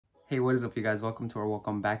Hey, what is up you guys?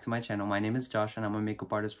 Welcome back to my channel. My name is Josh and I'm a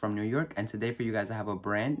makeup artist from New York, and today for you guys I have a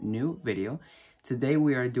brand new video. Today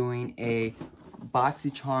we are doing a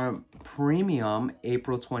BoxyCharm Premium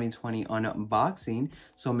April 2020 unboxing,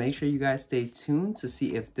 so make sure you guys stay tuned to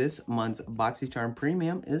see if this month's BoxyCharm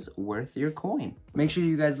Premium is worth your coin. Make sure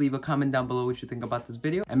you guys leave a comment down below what you think about this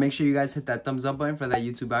video, and make sure you guys hit that thumbs up button for that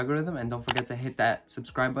YouTube algorithm, and don't forget to hit that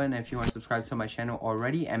subscribe button if you aren't subscribed to my channel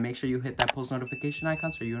already, and make sure you hit that post notification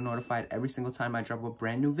icon so you're notified every single time I drop a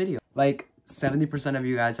brand new video. Like 70% of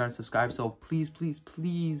you guys aren't subscribed, so please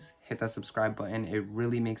hit that subscribe button. It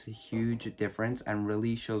really makes a huge difference and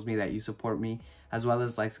really shows me that you support me, as well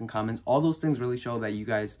as likes and comments. All those things really show that you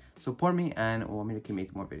guys support me and want me to keep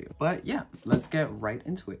making more videos. But yeah, let's get right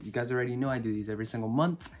into it. You guys already know I do these every single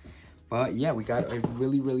month, but yeah, we got a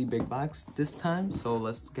really big box this time, so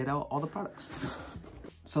let's get out all the products.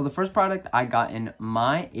 So the first product I got in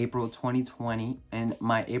my April 2020 and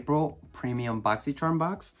my April Premium BoxyCharm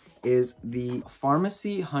box is the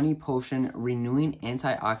Pharmacy Honey Potion Renewing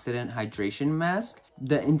Antioxidant Hydration Mask.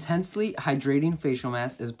 The intensely hydrating facial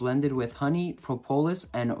mask is blended with honey, propolis,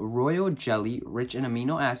 and royal jelly rich in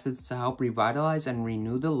amino acids to help revitalize and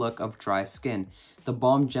renew the look of dry skin. The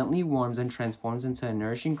balm gently warms and transforms into a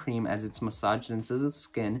nourishing cream as it's massaged into the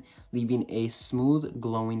skin, leaving a smooth,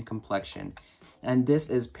 glowing complexion. And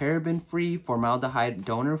this is paraben-free, formaldehyde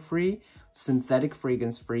donor-free, synthetic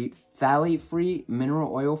fragrance-free, phthalate-free,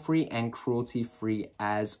 mineral oil-free, and cruelty-free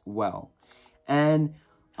as well. And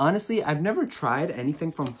honestly, I've never tried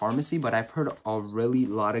anything from Pharmacy, but I've heard a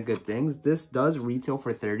lot of good things. This does retail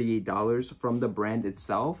for $38 from the brand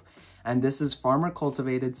itself. And this is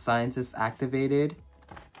farmer-cultivated, scientist-activated,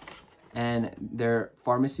 and they're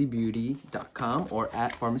pharmacybeauty.com or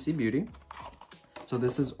 @pharmacybeauty. So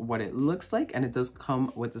this is what it looks like, and it does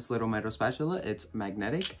come with this little metal spatula. It's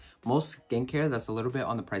magnetic. Most skincare that's a little bit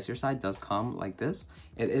on the pricier side does come like this.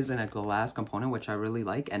 It is in a glass component, which I really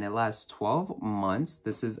like, and it lasts 12 months.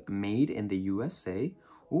 This is made in the USA.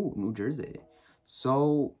 Ooh, New Jersey.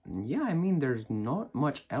 So yeah, I mean, there's not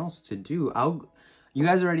much else to do. You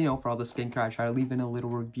guys already know, for all the skincare, I try to leave in a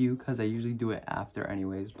little review because I usually do it after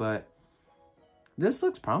anyways, but this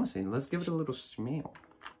looks promising. Let's give it a little smell.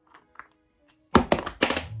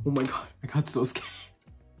 Oh my god, I got so scared.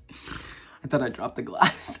 I thought I dropped the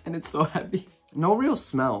glass and it's so heavy. No real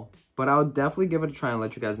smell, but I'll definitely give it a try and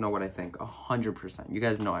let you guys know what I think. 100%. You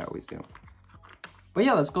guys know I always do. But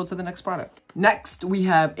yeah, let's go to the next product. Next, we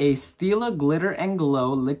have a Stila Glitter and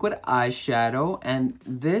Glow Liquid Eyeshadow, and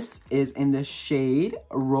this is in the shade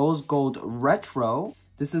Rose Gold Retro.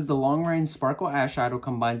 This is the long-range sparkle eyeshadow,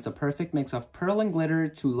 combines the perfect mix of pearl and glitter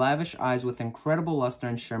to lavish eyes with incredible luster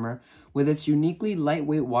and shimmer. With its uniquely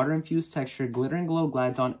lightweight water-infused texture, Glitter and Glow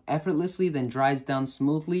glides on effortlessly, then dries down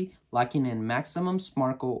smoothly, locking in maximum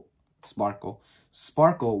sparkle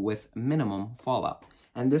with minimum fallout.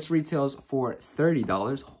 And this retails for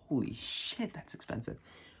 $30. Holy shit, that's expensive.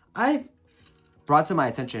 I've brought to my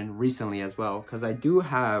attention recently as well, because I think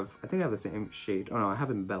I have the same shade. Oh no, I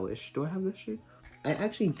have Embellish. Do I have this shade? I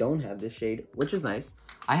actually don't have this shade, which is nice.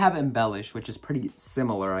 I have Embellish, which is pretty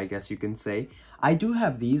similar, I guess you can say. I do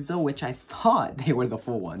have these though, which I thought they were the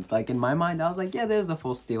full ones. Like in my mind, I was like, yeah, there's a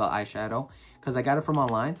full Stila eyeshadow, because I got it from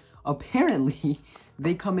online. Apparently,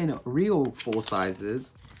 they come in real full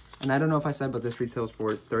sizes. And I don't know if I said, but this retails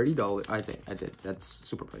for $30. I did. That's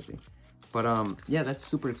super pricey. But yeah, that's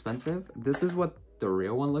super expensive. This is what the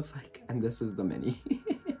real one looks like, and this is the mini.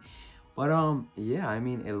 But yeah, I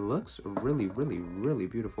mean, it looks really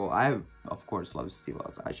beautiful. I of course love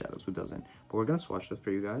Stila's eyeshadows. Who doesn't? But we're gonna swatch this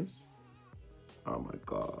for you guys. Oh my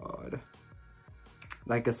god.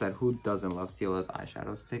 Like I said, who doesn't love Stila's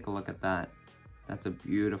eyeshadows? Take a look at that. That's a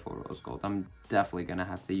beautiful rose gold. I'm definitely gonna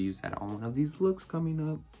have to use that on one of these looks coming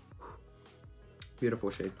up.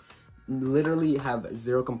 Beautiful shade. Literally have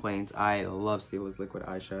zero complaints. I love Stila's liquid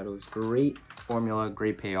eyeshadows. Great formula,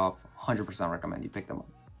 great payoff. 100% recommend you pick them up.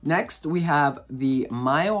 Next, we have the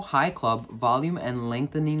Mile High Club Volume and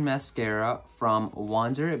Lengthening Mascara from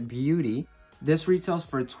Wander Beauty. This retails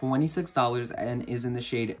for $26 and is in the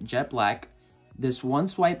shade Jet Black. This one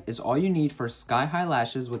swipe is all you need for sky-high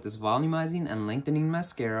lashes with this volumizing and lengthening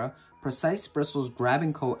mascara. Precise bristles grab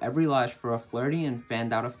and coat every lash for a flirty and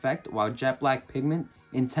fanned-out effect, while Jet Black pigment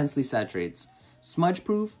intensely saturates.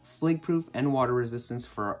 Smudge-proof, flake-proof, and water resistance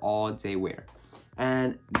for all-day wear.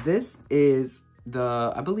 And this is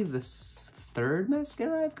I believe the third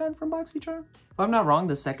mascara I've gotten from BoxyCharm. If I'm not wrong,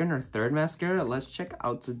 the second or third mascara. Let's check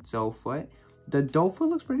out the Doe Foot. The Doe Foot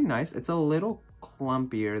looks pretty nice. It's a little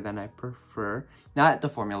clumpier than I prefer. Not the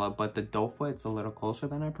formula, but the Doe Foot, it's a little closer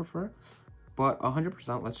than I prefer. But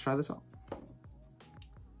 100%, let's try this out.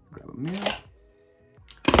 Grab mirror.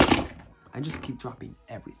 I just keep dropping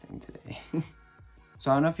everything today. So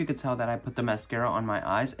I don't know if you could tell that I put the mascara on my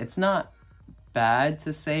eyes. It's not bad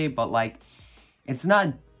to say, but like, it's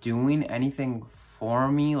not doing anything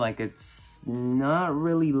for me. Like, it's not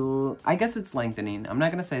really, I guess it's lengthening. I'm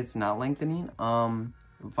not gonna say it's not lengthening.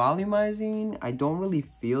 Volumizing, I don't really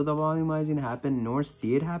feel the volumizing happen nor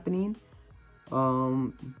see it happening.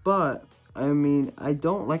 But I mean, I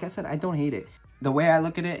don't, like I said, I don't hate it. The way I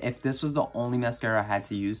look at it, if this was the only mascara I had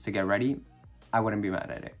to use to get ready, I wouldn't be mad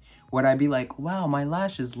at it. Would I be like, wow, my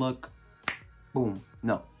lashes look boom?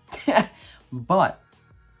 No. But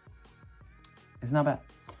it's not bad.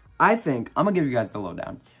 I think I'm gonna give you guys the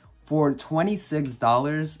lowdown. For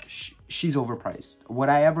 $26, she's overpriced. Would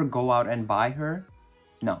I ever go out and buy her?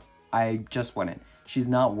 No, I just wouldn't. She's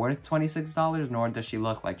not worth $26, nor does she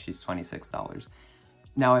look like she's $26.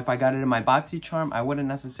 Now, if I got it in my BoxyCharm, I wouldn't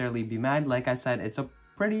necessarily be mad. Like I said, it's a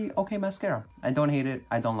pretty okay mascara. I don't hate it.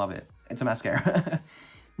 I don't love it. It's a mascara.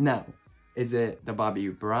 Now, is it the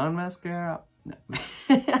Bobbi Brown mascara? No.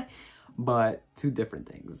 But two different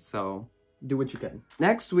things. So do what you can.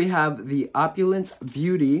 Next, we have the Opulence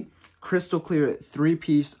Beauty Crystal Clear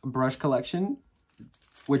 3-piece brush collection,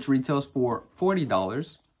 which retails for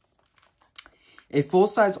 $40. A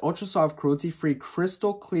full-size, ultra-soft, cruelty-free,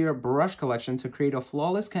 crystal clear brush collection to create a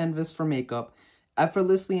flawless canvas for makeup.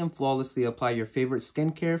 Effortlessly and flawlessly apply your favorite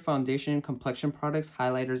skincare, foundation, complexion products,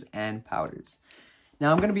 highlighters, and powders.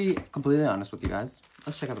 Now, I'm going to be completely honest with you guys.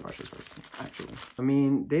 Let's check out the brushes first, actually. I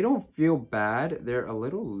mean, they don't feel bad. They're a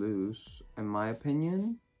little loose, in my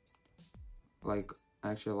opinion. Like,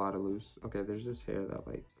 actually a lot of loose. Okay, there's this hair that,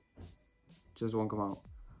 like, just won't come out.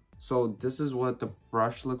 So this is what the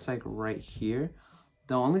brush looks like right here.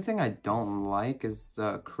 The only thing I don't like is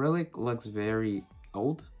the acrylic looks very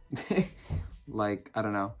old. Like, I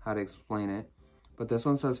don't know how to explain it. But this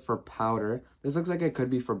one says for powder. This looks like it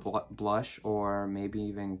could be for blush or maybe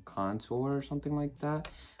even contour or something like that.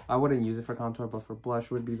 I wouldn't use it for contour, but for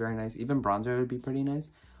blush would be very nice. Even bronzer would be pretty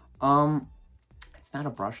nice. It's not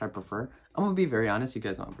a brush I prefer. I'm gonna be very honest, you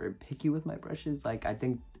guys know I'm very picky with my brushes. Like, I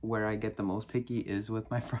think where I get the most picky is with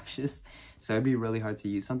my brushes. So it'd be really hard to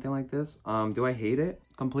use something like this. Do I hate it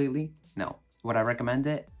completely? No. Would I recommend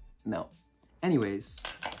it? No. Anyways,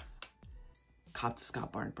 cop the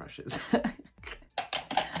Scott Barnes brushes.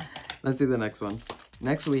 Let's see the next one.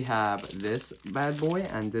 Next we have this bad boy,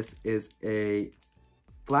 and this is a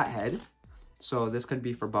flathead. So this could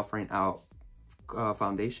be for buffering out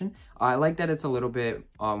foundation. I like that it's a little bit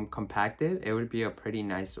compacted. It would be a pretty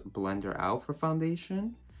nice blender out for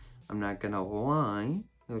foundation. I'm not gonna lie.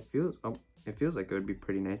 It feels like it would be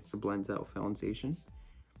pretty nice to blend out foundation.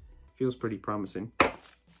 Feels pretty promising.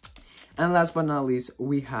 And last but not least,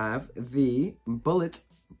 we have the Bullet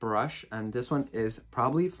brush, and this one is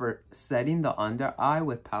probably for setting the under eye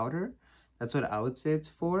with powder. That's what I would say it's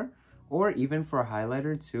for, or even for a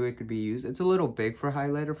highlighter too. It could be used. It's a little big for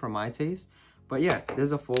highlighter for my taste. But yeah,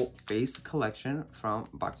 there's a full face collection from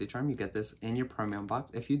BoxyCharm. You get this in your premium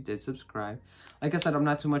box if you did subscribe. Like I said, I'm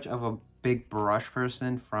not too much of a big brush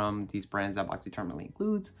person from these brands that BoxyCharm really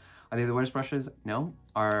includes. Are they the worst brushes? No.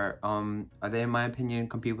 Are they, in my opinion,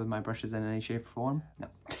 compete with my brushes in any shape or form? No.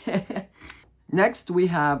 Next, we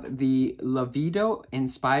have the Lavido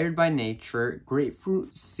Inspired by Nature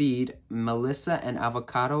Grapefruit Seed Melissa and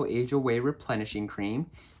Avocado Age Away Replenishing Cream.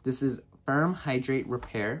 This is Firm Hydrate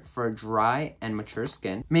Repair for dry and mature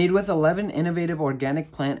skin. Made with 11 innovative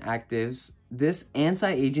organic plant actives, this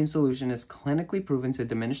anti-aging solution is clinically proven to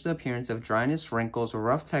diminish the appearance of dryness, wrinkles, or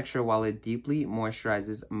rough texture while it deeply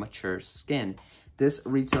moisturizes mature skin. This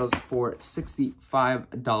retails for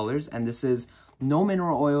 $65, and this is no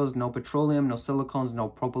mineral oils, no petroleum, no silicones, no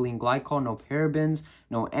propylene glycol, no parabens,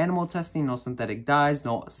 no animal testing, no synthetic dyes,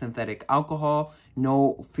 no synthetic alcohol,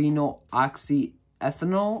 no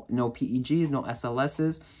phenyloxyethanol, no PEGs, no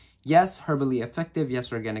SLSs. Yes, herbally effective.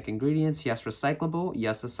 Yes, organic ingredients. Yes, recyclable.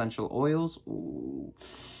 Yes, essential oils. Ooh.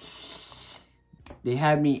 They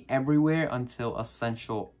had me everywhere until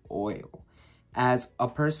essential oil. As a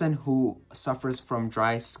person who suffers from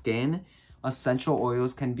dry skin, essential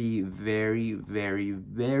oils can be very, very,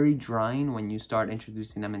 very drying when you start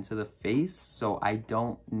introducing them into the face. So I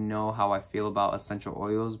don't know how I feel about essential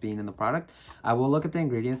oils being in the product. I will look at the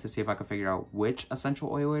ingredients to see if I can figure out which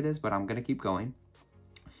essential oil it is, but I'm going to keep going.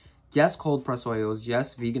 Yes, cold press oils.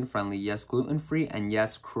 Yes, vegan friendly. Yes, gluten free. And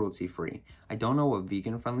yes, cruelty free. I don't know what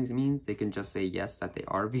vegan friendly means. They can just say yes, that they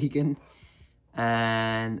are vegan.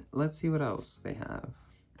 And let's see what else they have.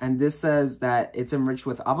 And this says that it's enriched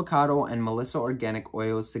with avocado and Melissa organic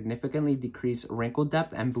oils, significantly decrease wrinkle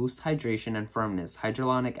depth and boost hydration and firmness.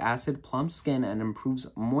 Hyaluronic acid plumps skin and improves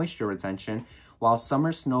moisture retention, while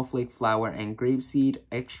summer snowflake flower and grapeseed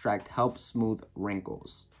extract helps smooth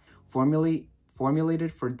wrinkles.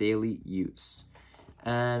 Formulated for daily use.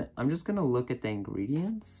 And I'm just gonna look at the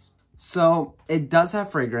ingredients. So it does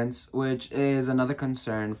have fragrance, which is another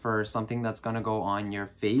concern for something that's gonna go on your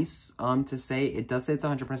face. To say it does say it's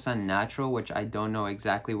 100% natural, which I don't know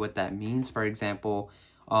exactly what that means. For example,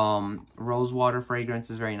 rose water fragrance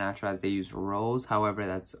is very natural as they use rose. However,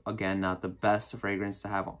 that's again not the best fragrance to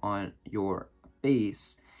have on your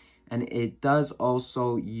face. And it does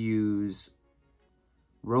also use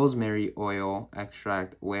rosemary oil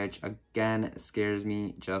extract, which again scares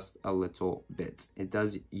me just a little bit. It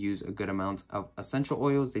does use a good amount of essential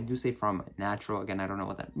oils. They do say from natural. Again, I don't know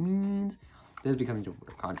what that means. This is becoming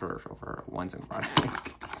super controversial for one single product.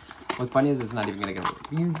 What's funny is it's not even gonna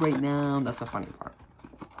get reviewed right now. That's the funny part.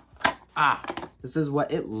 This is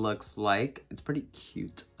what it looks like. It's pretty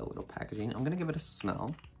cute, the little packaging. I'm gonna give it a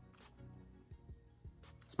smell.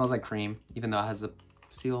 It smells like cream, even though it has a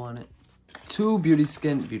seal on it. Two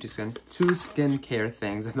skincare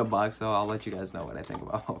things in the box, so I'll let you guys know what I think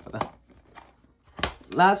about both of them.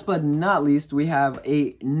 Last but not least, we have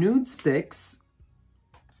a Nude Sticks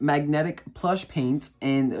magnetic plush paint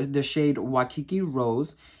in the shade Waikiki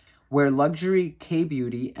Rose, where luxury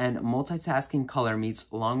K-beauty and multitasking color meets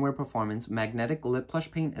longwear performance. Magnetic lip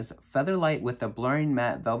plush paint is feather light with a blurring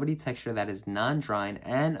matte velvety texture that is non-drying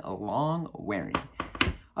and long-wearing.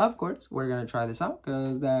 Of course, we're going to try this out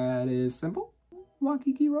because that is simple.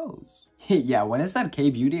 Waikiki Rose. Yeah, when it said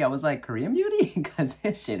K-beauty, I was like, Korean beauty? Because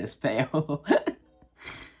this shit is pale.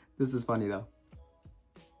 This is funny, though.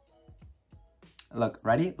 Look,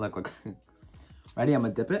 ready? Look. Ready? I'm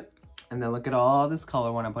going to dip it. And then look at all this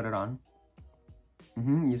color when I put it on.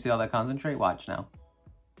 You see all that concentrate? Watch now.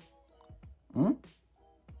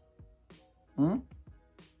 All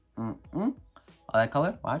that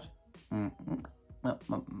color? Watch.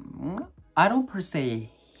 I don't per se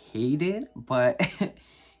hate it, but if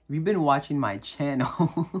you've been watching my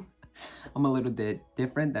channel, I'm a little bit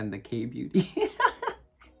different than the K-beauty.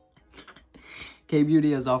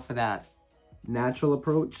 K-beauty is off for that natural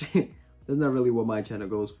approach. That's not really what my channel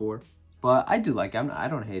goes for, but I do like it. I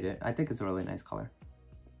don't hate it. I think it's a really nice color.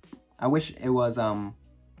 I wish it was a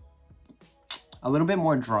little bit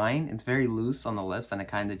more drying. It's very loose on the lips and it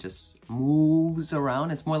kind of just moves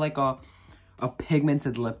around. It's more like a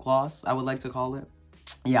pigmented lip gloss, I would like to call it.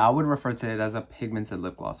 Yeah, I would refer to it as a pigmented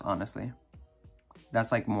lip gloss, honestly.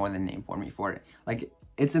 That's like more the name for me for it. Like,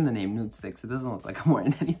 it's in the name, Nude Sticks. It doesn't look like I'm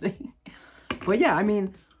wearing anything. But yeah, I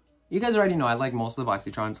mean, you guys already know I like most of the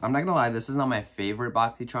BoxyCharms. I'm not gonna lie, this is not my favorite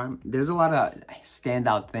BoxyCharm. There's a lot of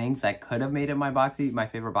standout things that could have made it my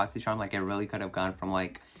favorite BoxyCharm. Like, it really could have gone from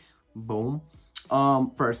like, boom.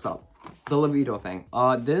 First up, the Libido thing.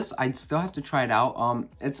 This, I'd still have to try it out.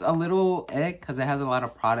 It's a little ick because it has a lot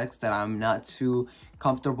of products that I'm not too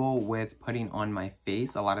comfortable with putting on my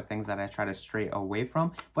face. A lot of things that I try to stray away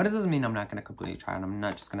from, but it doesn't mean I'm not going to completely try it. I'm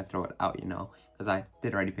not just going to throw it out, you know, because I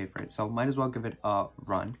did already pay for it. So might as well give it a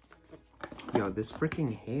run. Yo, this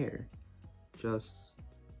freaking hair just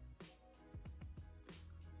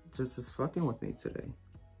is fucking with me today.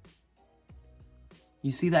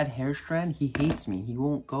 You see that hair strand? He hates me. He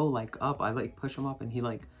won't go like up. I like push him up and he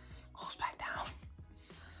like goes back down.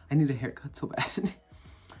 I need a haircut so bad.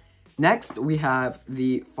 Next, we have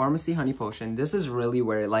the Pharmacy Honey Potion. This is really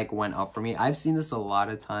where it like went up for me. I've seen this a lot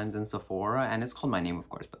of times in Sephora and it's called my name, of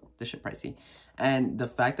course, but this shit pricey. And the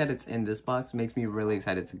fact that it's in this box makes me really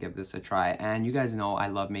excited to give this a try. And you guys know I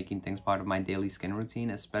love making things part of my daily skin routine,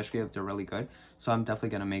 especially if they're really good. So I'm definitely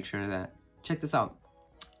gonna make sure that, check this out.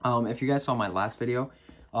 If you guys saw my last video,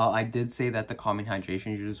 I did say that the Calming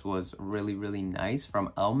Hydration Juice was really, really nice from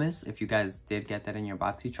Elmis. If you guys did get that in your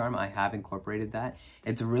BoxyCharm, I have incorporated that.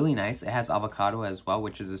 It's really nice. It has avocado as well,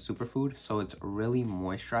 which is a superfood. So it's really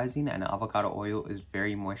moisturizing, and avocado oil is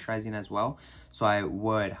very moisturizing as well. So I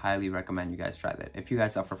would highly recommend you guys try that if you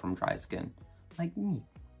guys suffer from dry skin like me.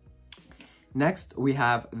 Next, we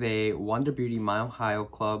have the Wonder Beauty Mile High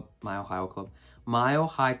Club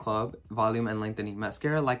Volume and Lengthening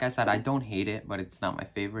Mascara. Like I said, I don't hate it, but it's not my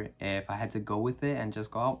favorite. If I had to go with it and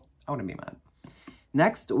just go out, I wouldn't be mad.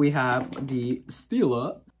 Next, we have the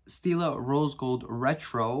Stila Rose Gold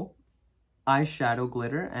Retro Eyeshadow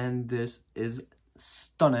Glitter, and this is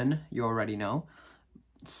stunning. You already know.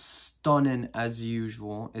 Stunning as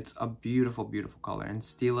usual. It's a beautiful, beautiful color, and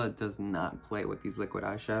Stila does not play with these liquid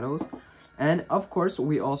eyeshadows. And of course,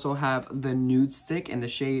 we also have the Nude Stick in the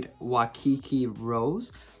shade Waikiki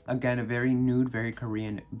Rose. Again, a very nude, very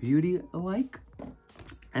Korean beauty-like.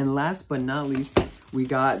 And last but not least, we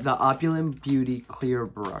got the Opulent Beauty clear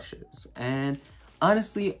brushes. And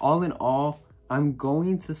honestly, all in all, I'm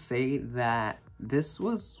going to say that this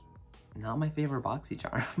was not my favorite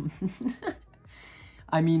BoxyCharm.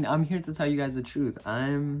 I mean, I'm here to tell you guys the truth.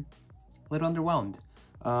 I'm a little underwhelmed.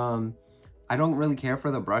 I don't really care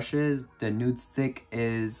for the brushes. The nude stick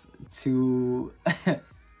is too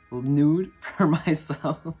nude for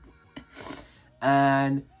myself.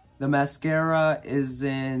 And the mascara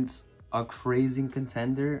isn't a crazy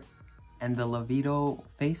contender. And the Levito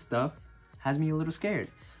face stuff has me a little scared.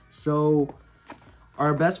 So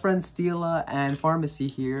our best friends Stila and Pharmacy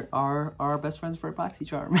here are our best friends for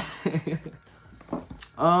BoxyCharm.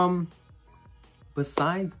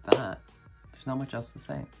 Besides that, there's not much else to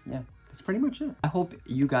say. Yeah, that's pretty much it. I hope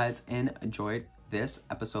you guys enjoyed this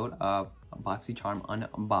episode of BoxyCharm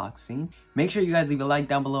unboxing. Make sure you guys leave a like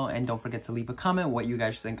down below, and don't forget to leave a comment what you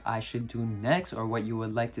guys think I should do next, or what you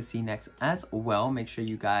would like to see next as well. Make sure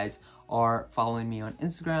you guys are following me on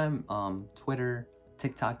Instagram, Twitter,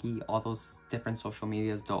 TikTok, all those different social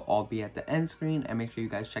medias. They'll all be at the end screen. And make sure you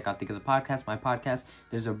guys check out Dique the podcast, my podcast.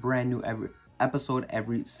 There's a brand new episode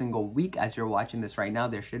every single week. As you're watching this right now,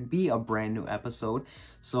 there should be a brand new episode,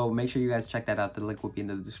 so make sure you guys check that out. The link will be in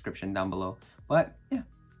the description down below. But yeah,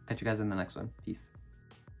 catch you guys in the next one. Peace.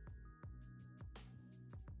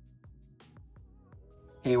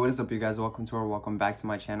 Hey, what is up, you guys? Welcome back to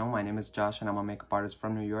my channel. My name is Josh, and I'm a makeup artist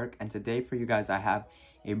from New York. And today for you guys, I have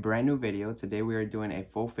a brand new video. Today we are doing a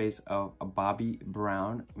full face of a Bobbi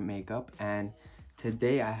Brown makeup, and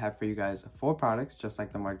today I have for you guys 4 products, just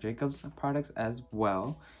like the Marc Jacobs products as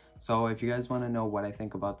well. So if you guys want to know what I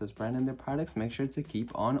think about this brand and their products, make sure to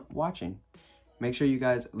keep on watching. Make sure you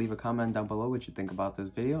guys leave a comment down below what you think about this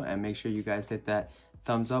video, and make sure you guys hit that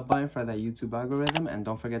thumbs up button for that YouTube algorithm, and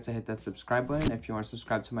don't forget to hit that subscribe button if you aren't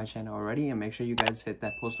subscribed to my channel already, and make sure you guys hit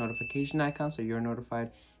that post notification icon so you're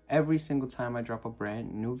notified every single time I drop a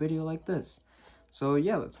brand new video like this. So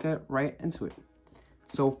yeah, let's get right into it.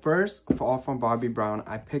 So first, all from Bobbi Brown,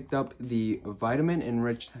 I picked up the vitamin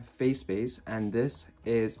enriched face base, and this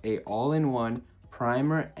is a all-in-one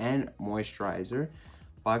primer and moisturizer.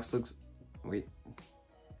 The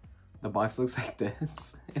box looks like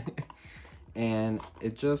this. And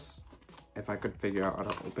it just, if I could figure out how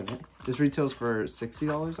to open it, this retails for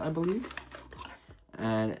 $60, I believe.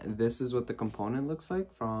 And this is what the component looks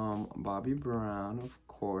like from Bobbi Brown, of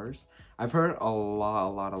course. I've heard a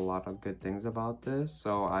lot of good things about this,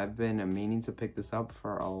 so I've been meaning to pick this up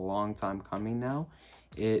for a long time coming now.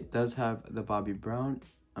 It does have the Bobbi Brown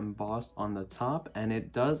embossed on the top, and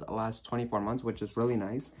it does last 24 months, which is really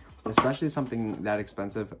nice. Especially something that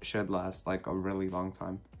expensive should last like a really long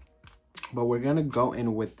time. But we're gonna go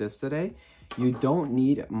in with this today. You don't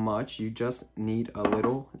need much, you just need a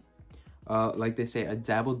little, like they say, a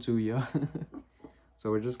dabble do ya.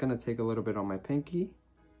 So we're just gonna take a little bit on my pinky,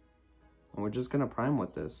 and we're just gonna prime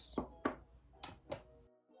with this.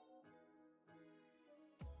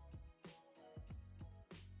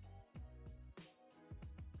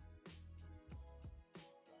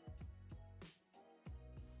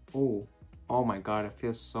 Oh my god, it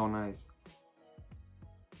feels so nice.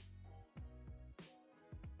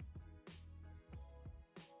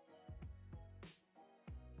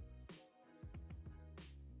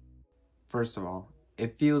 First of all,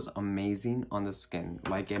 it feels amazing on the skin.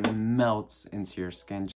 Like, it melts into your skin.